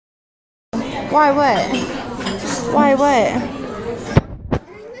Why what? Why what?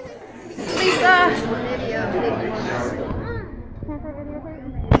 Lisa!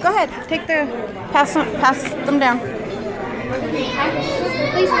 Go ahead, take the, pass them down.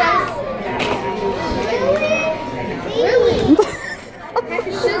 Please, guys. Really?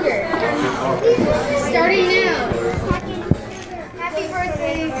 Sugar. Starting now. Happy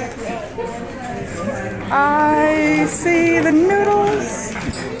birthday. I see the noodles.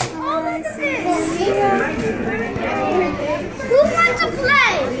 Oh, look at this. Who wants to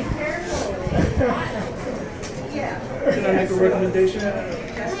play? Can I make a recommendation?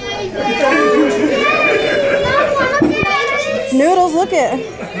 Noodles, look at.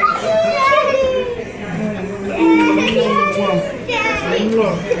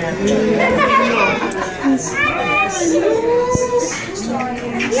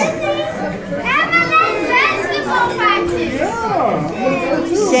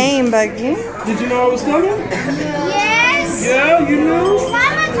 Game, Buggy. Did you know I was coming? Yes. Yeah, you knew?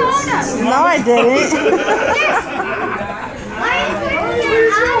 Mama told us. No, I didn't.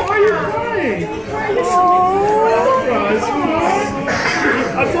 Why are you crying?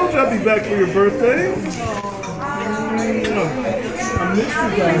 I told you I'd be back for your birthday. I miss you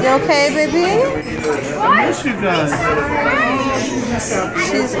guys. You okay, baby? I miss you guys.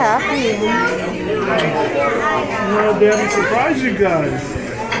 She's happy. Well, Daddy surprised you guys.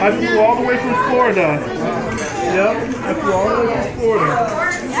 I flew all the way from Florida. Yep, I flew all the way from Florida.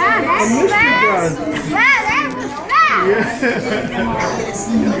 I miss you guys. Yeah.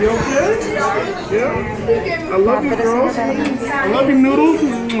 You okay? Yeah. I love you, girls. I love you, Noodles.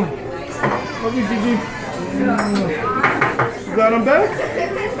 Love you, Gigi. You got them back?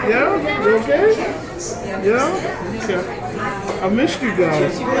 Yeah? You okay? Yeah? Okay. I missed you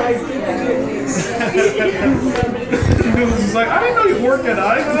guys. Noodles is like, I didn't know you worked at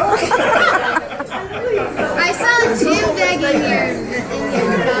IHOP. I saw a gym bag in here.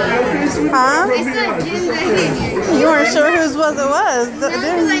 Huh? I saw a gym bag in here. You weren't sure whose it was? No,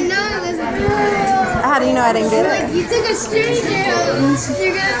 because I know it was a girl. How do you know I didn't get Like, it? you took a stranger home.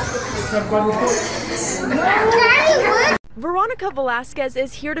 Daddy, what? Veronica Velasquez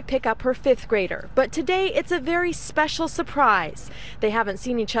is here to pick up her 5th grader, but today it's a very special surprise. They haven't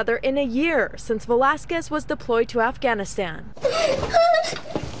seen each other in a year since Velasquez was deployed to Afghanistan.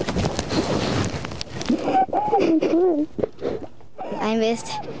 I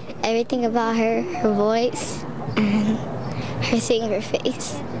missed everything about her voice, and her seeing her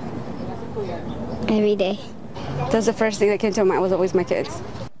face every day. That was the first thing that came to mind, was always my kids.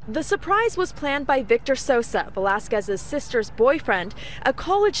 The surprise was planned by Victor Sosa, Velasquez's sister's boyfriend, a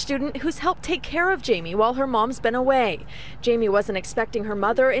college student who's helped take care of Jamie while her mom's been away. Jamie wasn't expecting her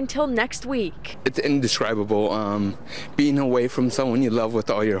mother until next week. It's indescribable, being away from someone you love with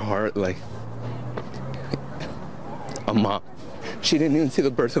all your heart, like a mom. She didn't even see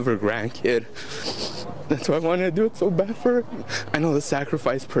the birth of her grandkid. That's why I wanted to do it so bad for her. I know the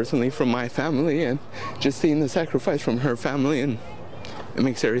sacrifice personally from my family, and just seeing the sacrifice from her family, and it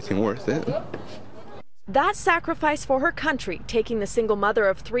makes everything worth it. That sacrifice for her country, taking the single mother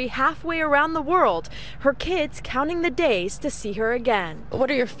of 3 halfway around the world, her kids counting the days to see her again. What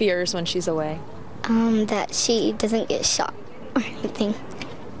are your fears when she's away? That she doesn't get shot or anything,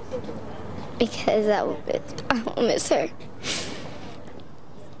 because I will miss her.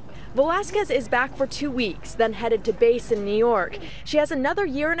 Velasquez is back for 2 weeks, then headed to base in New York. She has another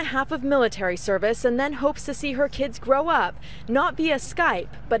 1.5 years of military service and then hopes to see her kids grow up, not via Skype,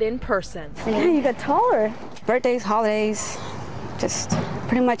 but in person. Yeah, you got taller. Birthdays, holidays, just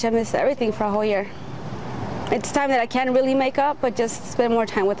pretty much I missed everything for a whole year. It's time that I can't really make up, but just spend more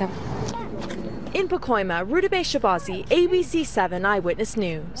time with them. In Pacoima, Rudabeh Shabazi, ABC 7 Eyewitness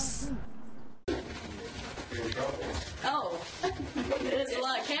News. Oh, there's a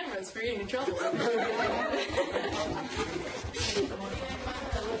lot of cameras for getting in trouble.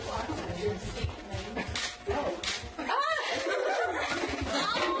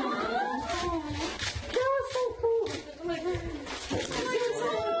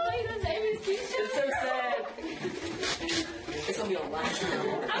 It's so sad. It's gonna be a lot.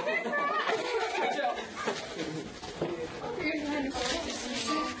 I'm gonna cry.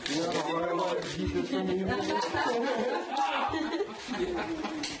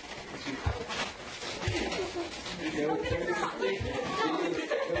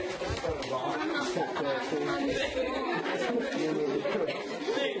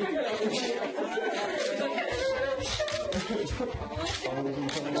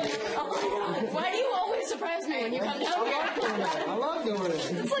 Why do you always always surprise me when you come down here. I love doing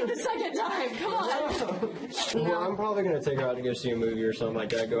it. It's like the second time. Come on. Well, I'm probably going to take her out to go see a movie or something like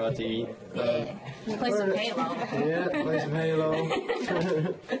that, go out to eat. Play some Halo. Yeah, play some Halo.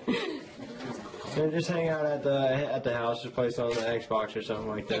 And just hang out at the house, just play some on the Xbox or something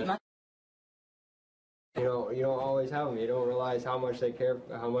like that. You know, you don't always have them. You don't realize how much they care,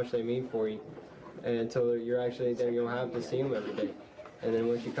 how much they mean for you, and until you're actually there, you don't have to see them every day. And then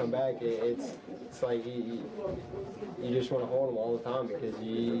once you come back, it's like you just want to hold them all the time because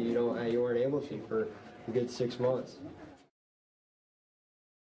you weren't able to for a good 6 months.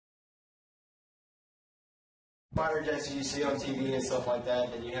 Fighter jets that you see on TV and stuff like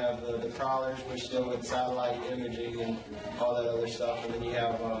that. Then you have the prowlers, which deal with satellite imaging and all that other stuff. And then you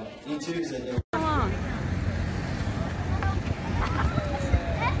have E2s that do.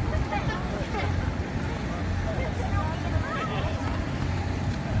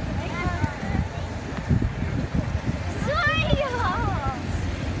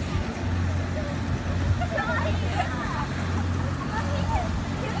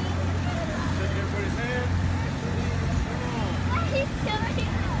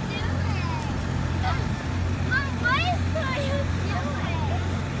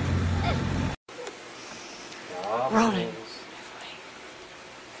 Ronan.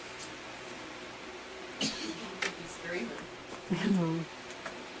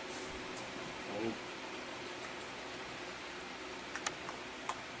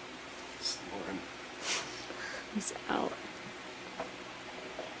 He's out.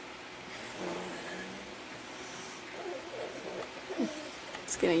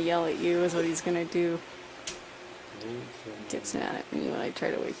 He's gonna yell at you is what he's gonna do. Gets mad at me when I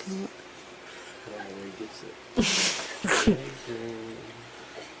try to wake him up.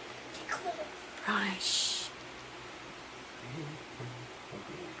 Ronan, shh.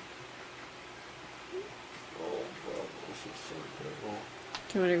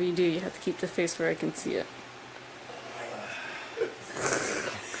 Okay, whatever you do, you have to keep the face where I can see it.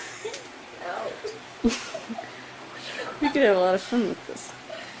 We could have a lot of fun with this.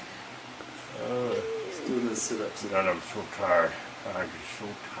 Let's do this sit-ups. God, I'm so tired. I'm so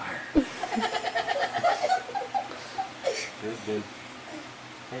tired. Good.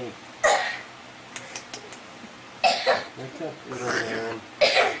 Hey. Wake up, little man.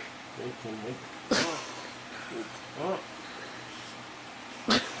 Wake up.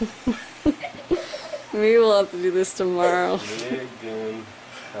 Maybe we'll have to do this tomorrow. Big gun.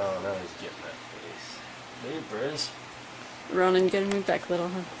 Oh, now he's getting that face. Hey, Briz. Ronan, get me back, little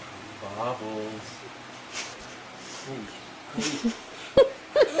hun. Bobbles. Hey.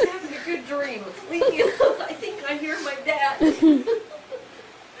 I'm having a good dream. I think I hear my dad.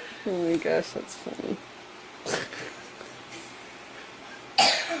 Oh my gosh, that's funny.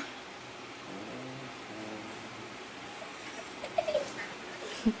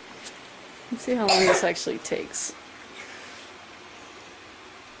 Let's see how long this actually takes.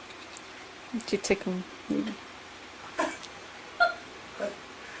 Did you tickle him?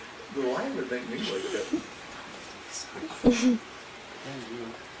 The line would make me like that.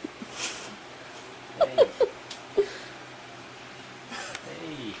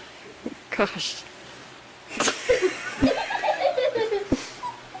 Hey. Gosh.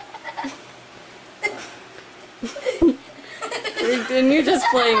 Rigdon, you're just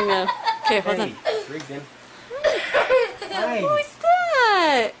playing now. Okay, hold on. Rigdon. Who is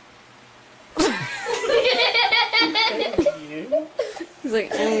that? He's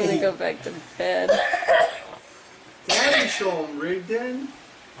like, I'm gonna go back to bed. Daddy saw him, Rigdon.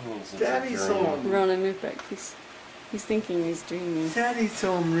 Daddy saw him. Ronan, move back. He's thinking he's dreaming. Daddy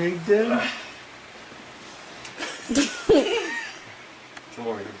saw him, Rigdon. Come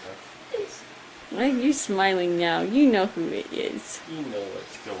over here, Why are you smiling now? You know who it is. You know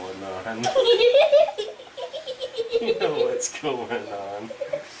what's going on. You know what's going on.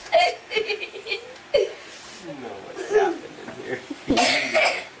 You know what's happening here.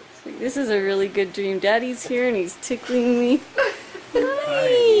 This is a really good dream. Daddy's here and he's tickling me.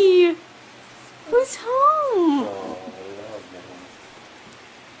 Hi! Who's home? Oh, I love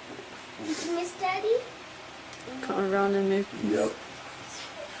Did you miss Daddy? Come around and move. Yep.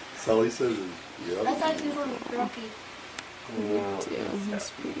 Sully says, yep. I thought you were grumpy. He's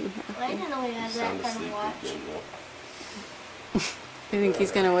pretty happy. I didn't know he had that kind of watch. I think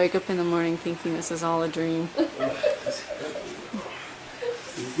he's gonna wake up in the morning thinking this is all a dream.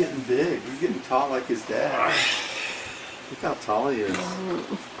 He's getting big. He's getting tall like his dad. Look how tall he is.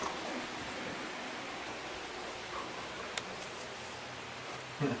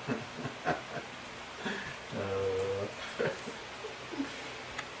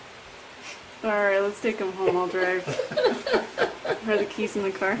 Alright, let's take him home. I'll drive. Are the keys in the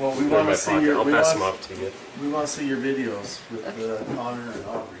car? Well, we want to see your. I'll pass them off to you. We want to see your videos with Connor and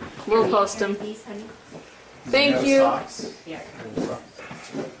Aubrey. We'll post them. Thank you. Socks? Yeah. Well,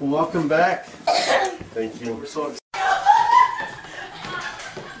 welcome back. Thank you. We're so excited.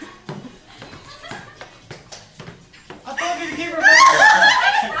 I told you to keep her back.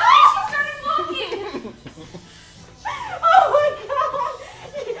 Oh my god!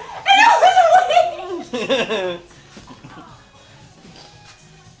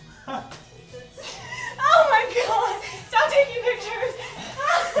 Oh my god! Stop taking pictures!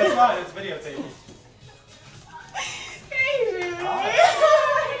 It's not, it's videotaping.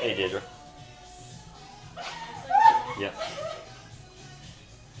 Hey, Deidre. Yeah.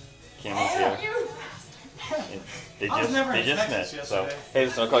 Cameron's here. They just met, so. Hey,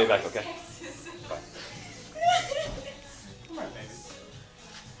 listen, I'll call you back, okay? Bye. Come on, baby.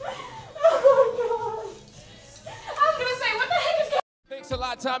 Thanks a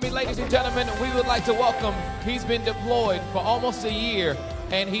lot, Tommy. Ladies and gentlemen, we would like to welcome, he's been deployed for almost a year,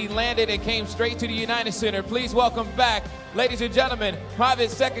 and he landed and came straight to the United Center. Please welcome back, ladies and gentlemen,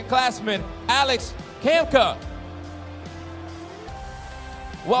 Private Second Classman Alex Kamka.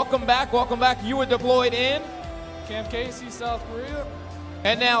 Welcome back, welcome back. You were deployed in? Camp Casey, South Korea.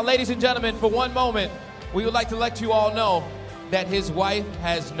 And now, ladies and gentlemen, for one moment, we would like to let you all know that his wife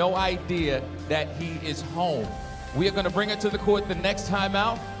has no idea that he is home. We are going to bring her to the court the next time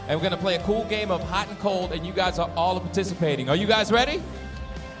out, and we're going to play a cool game of hot and cold, and you guys are all participating. Are you guys ready?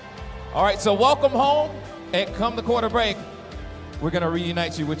 All right, so welcome home, and come the quarter break, we're going to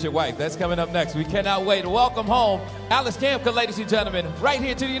reunite you with your wife. That's coming up next. We cannot wait. Welcome home, Alex Kamka, ladies and gentlemen, right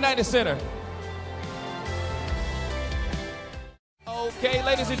here to the United Center. Okay,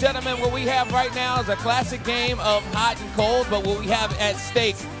 ladies and gentlemen, what we have right now is a classic game of hot and cold, but what we have at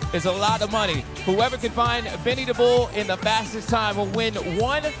stake is a lot of money. Whoever can find Benny the Bull in the fastest time will win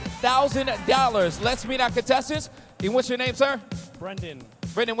 $1,000. Let's meet our contestants. And what's your name, sir? Brendan.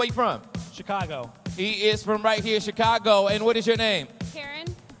 Brendan, where you from? Chicago. He is from right here, Chicago. And what is your name? Karen.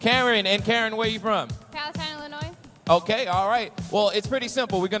 Karen. And Karen, where you from? Palestine, Illinois. Okay, all right. Well, it's pretty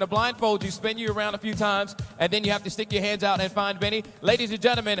simple. We're going to blindfold you, spin you around a few times, and then you have to stick your hands out and find Benny. Ladies and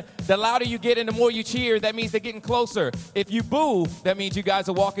gentlemen, the louder you get and the more you cheer, that means they're getting closer. If you boo, that means you guys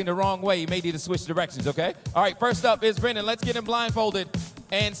are walking the wrong way. You may need to switch directions, okay? All right, first up is Brendan. Let's get him blindfolded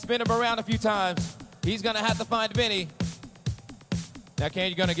and spin him around a few times. He's going to have to find Benny. Now, Karen,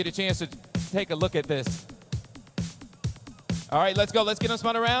 you're going to get a chance to take a look at this. All right, let's go. Let's get him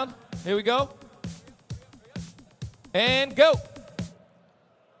spun around. Here we go. And go.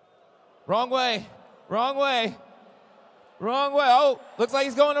 Wrong way. Wrong way. Wrong way. Oh, looks like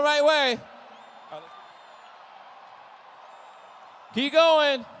he's going the right way. Keep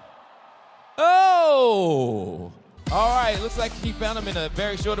going. Oh. All right, looks like he found him in a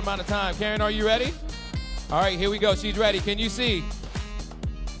very short amount of time. Karen, are you ready? All right, here we go. She's ready. Can you see?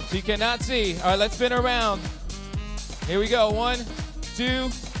 She cannot see. All right, let's spin her around. Here we go. 1, 2,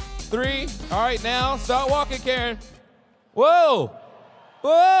 3. All right, now start walking, Karen. Whoa!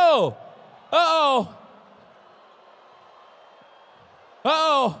 Whoa! Uh-oh!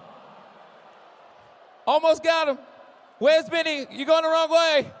 Uh-oh! Almost got him. Where's Benny? You're going the wrong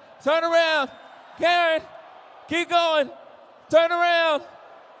way. Turn around. Karen, keep going. Turn around.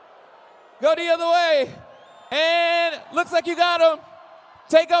 Go the other way. And looks like you got him.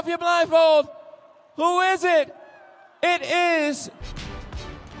 Take off your blindfold. Who is it? It is,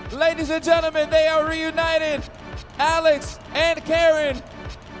 ladies and gentlemen, they are reunited. Alex and Karen,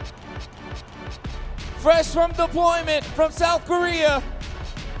 fresh from deployment from South Korea.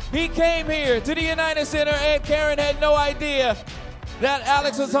 He came here to the United Center, and Karen had no idea that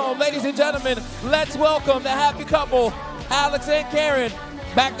Alex was home. Ladies and gentlemen, let's welcome the happy couple, Alex and Karen,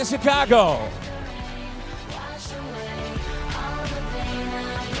 back to Chicago.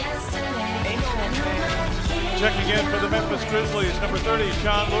 Checking in for the Memphis Grizzlies, number 30,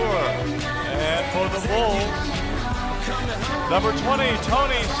 John Lure. And for the Bulls, number 20,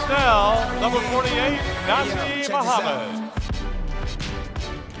 Tony Snell. Number 48, Nazi Muhammad.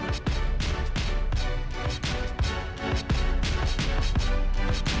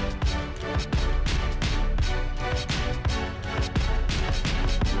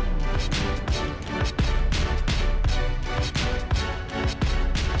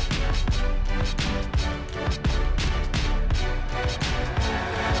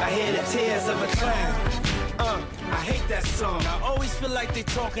 I hear the tears of a clown. I hate that song. I always feel like they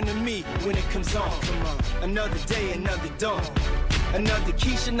talking to me when it comes on. Another day, another dawn. Another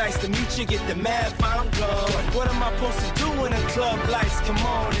Keisha, nice to meet you. Get the math, I'm gone. What am I supposed to do when the club lights come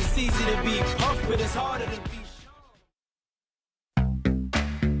on? It's easy to be pumped, but it's harder to be.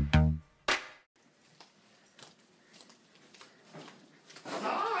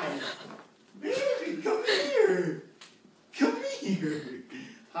 Hi, baby, come here. Come here.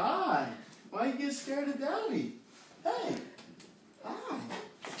 Hi. Why you get scared of Daddy? Hey. Hi.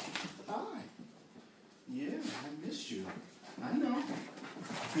 Hi. Yeah, I missed you. I know.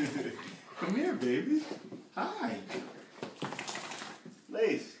 Come here, baby. Hi.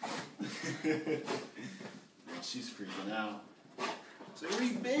 Lace. She's freaking out. So where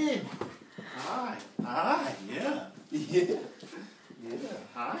you been? Hi. Hi. Yeah. Yeah. Yeah.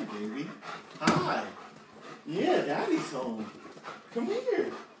 Hi, baby. Hi. Yeah, Daddy's home. Come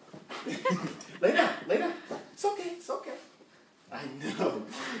here. Lay down. Lay down. It's okay. It's okay. I know.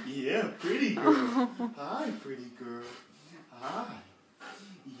 Yeah, pretty girl. Hi, pretty girl. Hi.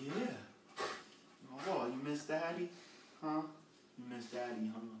 Yeah. Oh, you miss Daddy? Huh? You miss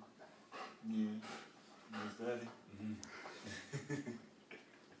Daddy, huh? Yeah. You miss Daddy?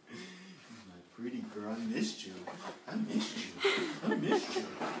 My pretty girl, I missed you. I missed you. I missed you.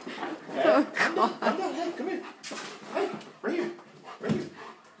 Hey, Oh, come down. Come down. Hey, come here. Hey, right here. Right here.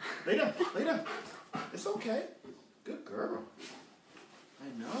 Lay down. Lay down. It's okay. Good girl. I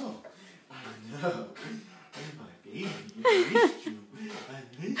know. I know. Hey, my baby. I missed you. I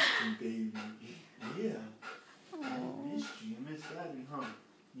missed you, baby. Yeah. I missed you. You missed Daddy, huh?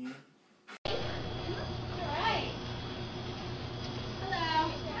 Yeah. Alright.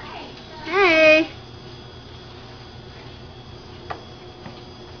 Hello. Hi. Hey.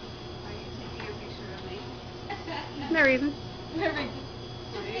 No reason.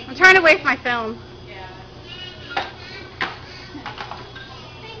 I'm trying to waste my film.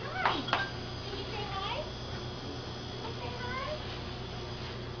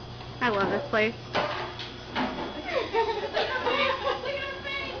 I love this place.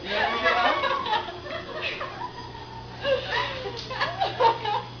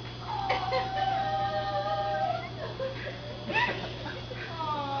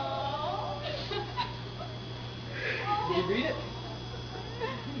 Did you read it?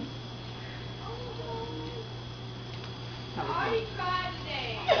 Oh, you cried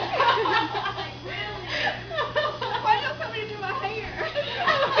today. Like, really? Why don't somebody do my hair?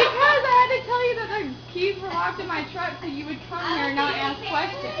 Because I had to tell you that the keys were locked in my truck so you would come here and not ask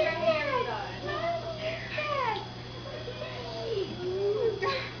questions. Your hair is done.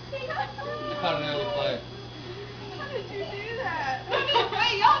 How did I play? How did you do that?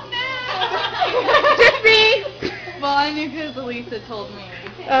 Wait, y'all knew. Just me. Well, I knew because Elisa told me.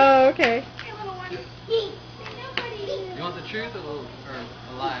 Oh, okay. Hey, little one. You want the truth or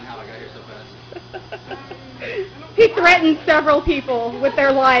a lie on how I got here so fast? He threatened several people with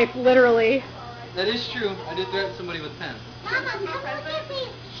their life, literally. That is true. I did threaten somebody with a pen. Mama, come look at me.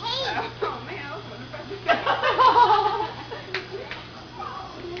 Hey. Oh, man, I was going to present.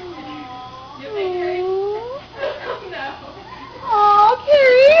 You think Carrie? No. Aw,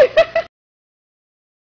 Carrie.